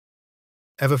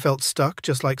Ever felt stuck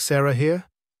just like Sarah here?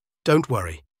 Don't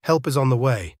worry, help is on the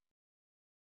way.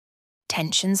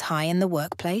 Tensions high in the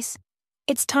workplace?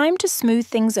 It's time to smooth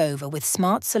things over with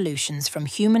smart solutions from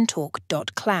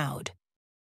humantalk.cloud.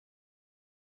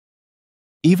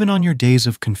 Even on your days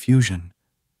of confusion,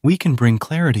 we can bring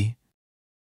clarity.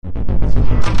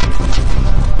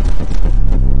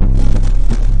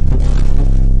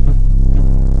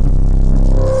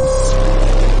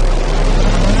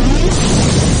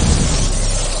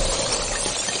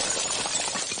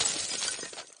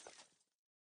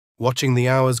 Watching the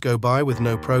hours go by with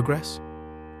no progress?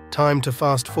 Time to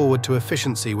fast forward to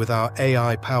efficiency with our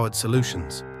AI-powered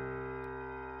solutions.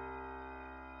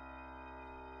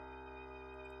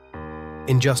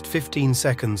 In just 15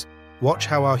 seconds, watch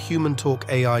how our HumanTalk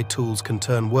AI tools can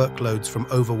turn workloads from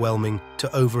overwhelming to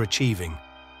overachieving.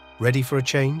 Ready for a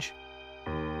change?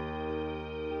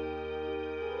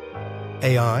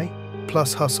 AI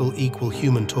plus hustle equal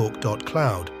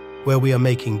humantalk.cloud, where we are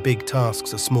making big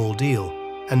tasks a small deal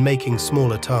and making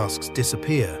smaller tasks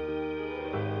disappear.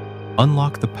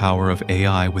 Unlock the power of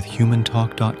AI with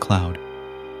humantalk.cloud,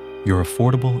 your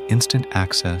affordable, instant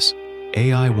access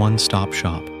AI one-stop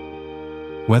shop.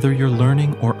 Whether you're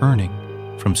learning or earning,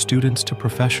 from students to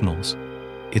professionals,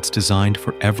 it's designed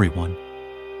for everyone.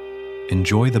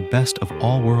 Enjoy the best of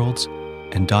all worlds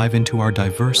and dive into our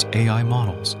diverse AI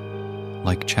models,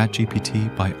 like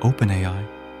ChatGPT by OpenAI,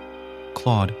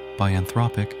 Claude by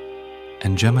Anthropic,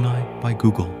 and Gemini by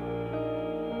Google.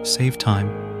 Save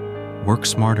time, work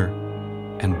smarter,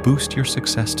 and boost your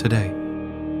success today.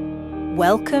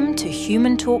 Welcome to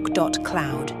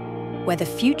humantalk.cloud, where the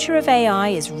future of AI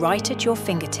is right at your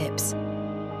fingertips.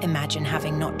 Imagine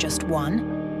having not just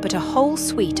one, but a whole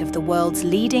suite of the world's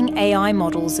leading AI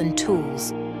models and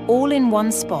tools, all in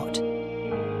one spot.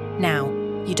 Now,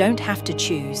 you don't have to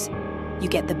choose. You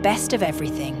get the best of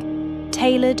everything,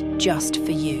 tailored just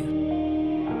for you.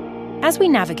 As we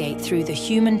navigate through the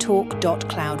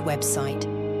humantalk.cloud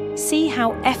website, see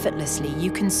how effortlessly you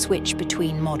can switch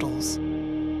between models.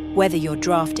 Whether you're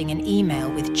drafting an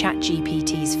email with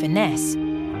ChatGPT's finesse,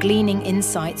 gleaning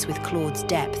insights with Claude's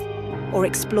depth, or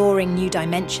exploring new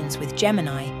dimensions with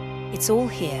Gemini, it's all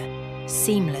here,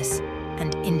 seamless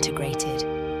and integrated.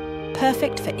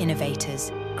 Perfect for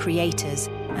innovators, creators,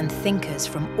 and thinkers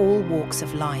from all walks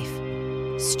of life.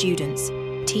 Students,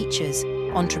 teachers,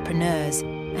 entrepreneurs,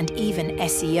 and even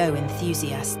SEO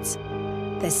enthusiasts.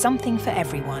 There's something for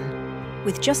everyone.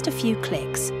 With just a few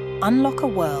clicks, unlock a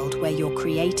world where your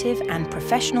creative and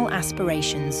professional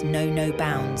aspirations know no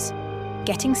bounds.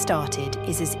 Getting started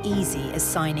is as easy as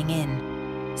signing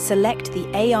in. Select the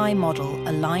AI model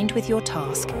aligned with your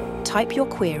task, type your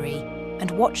query,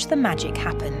 and watch the magic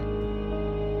happen.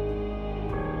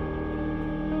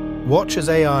 Watch as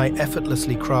AI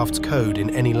effortlessly crafts code in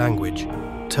any language,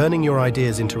 turning your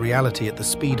ideas into reality at the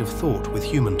speed of thought with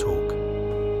HumanTalk.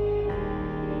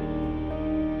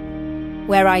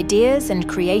 Where ideas and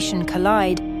creation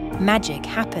collide, magic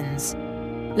happens.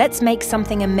 Let's make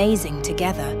something amazing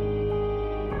together.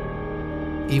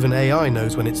 Even AI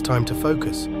knows when it's time to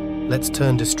focus. Let's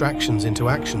turn distractions into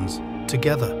actions,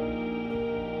 together.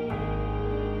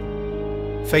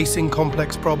 Facing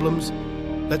complex problems?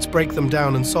 Let's break them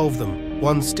down and solve them,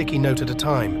 one sticky note at a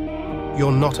time.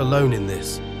 You're not alone in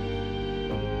this.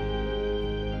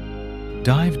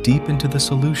 Dive deep into the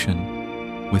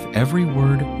solution, with every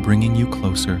word bringing you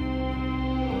closer.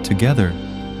 Together,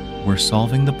 we're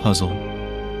solving the puzzle,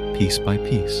 piece by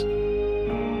piece.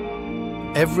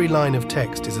 Every line of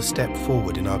text is a step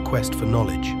forward in our quest for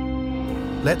knowledge.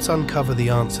 Let's uncover the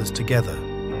answers together,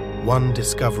 one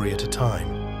discovery at a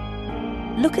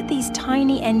time. Look at these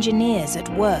tiny engineers at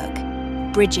work,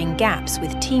 bridging gaps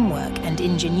with teamwork and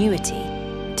ingenuity.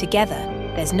 Together,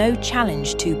 there's no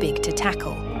challenge too big to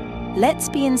tackle. Let's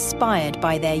be inspired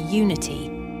by their unity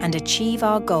and achieve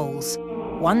our goals,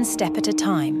 one step at a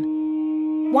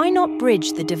time. Why not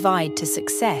bridge the divide to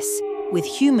success with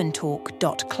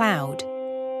humantalk.cloud?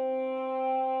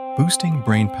 Boosting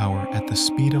brainpower at the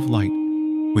speed of light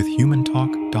with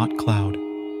humantalk.cloud.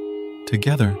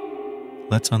 Together,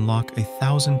 let's unlock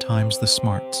 1,000 times the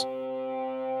smarts.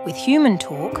 With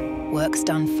HumanTalk, work's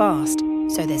done fast,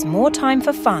 so there's more time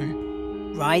for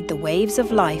fun. Ride the waves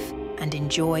of life and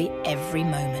enjoy every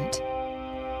moment.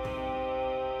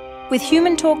 With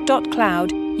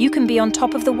humantalk.cloud, you can be on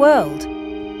top of the world.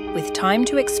 With time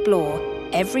to explore,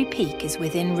 every peak is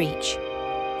within reach.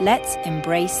 Let's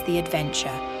embrace the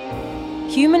adventure.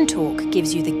 HumanTalk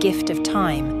gives you the gift of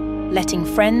time, letting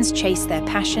friends chase their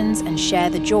passions and share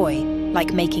the joy,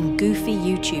 like making goofy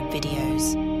YouTube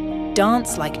videos.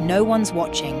 Dance like no one's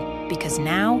watching, because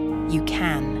now you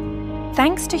can.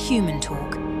 Thanks to Human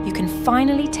Talk, you can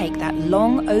finally take that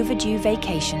long overdue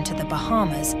vacation to the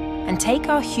Bahamas and take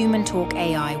our Human Talk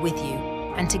AI with you,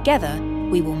 and together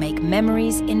we will make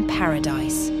memories in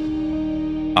paradise.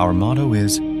 Our motto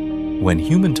is, when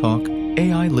human talk,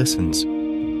 AI listens.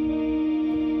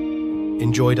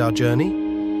 Enjoyed our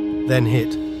journey? Then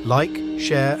hit like,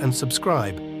 share and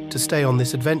subscribe to stay on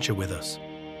this adventure with us.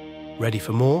 Ready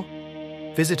for more?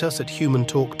 Visit us at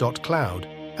humantalk.cloud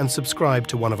and subscribe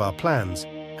to one of our plans,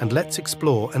 and let's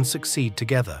explore and succeed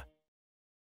together.